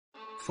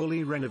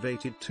fully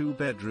renovated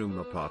 2-bedroom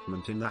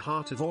apartment in the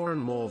heart of Oran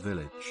More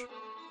village.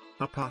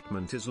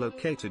 Apartment is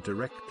located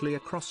directly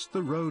across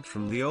the road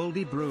from the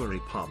oldie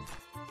brewery pub.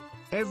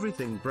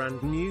 Everything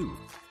brand new.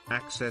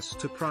 Access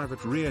to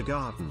private rear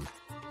garden.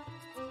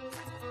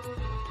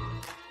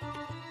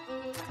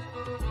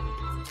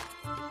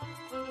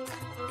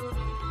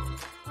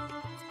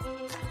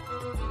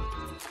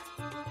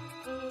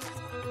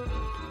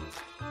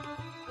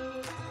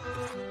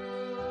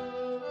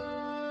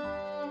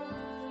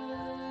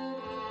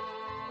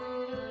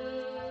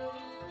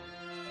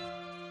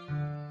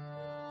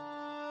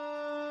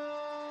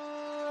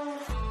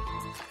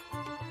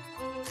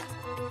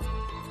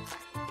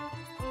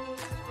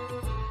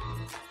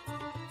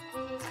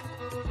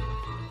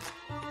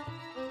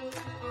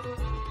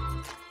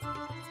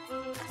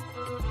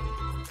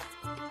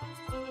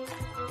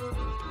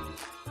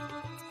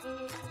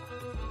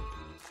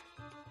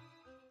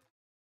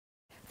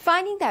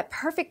 Finding that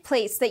perfect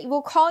place that you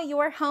will call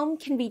your home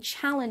can be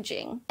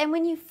challenging. And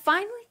when you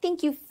finally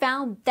think you've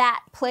found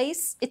that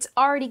place, it's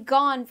already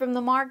gone from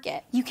the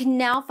market. You can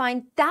now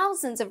find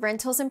thousands of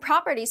rentals and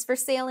properties for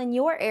sale in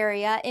your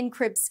area in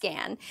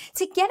CribScan.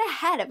 To get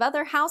ahead of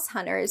other house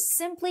hunters,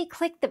 simply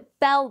click the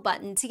bell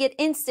button to get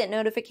instant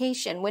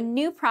notification when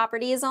new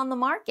property is on the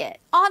market.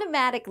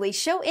 Automatically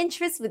show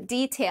interest with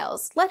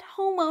details. Let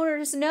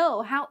homeowners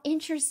know how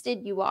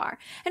interested you are.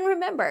 And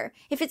remember,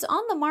 if it's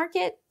on the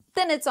market,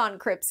 then it's on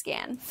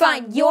CribScan.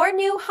 Find your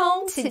new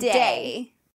home today.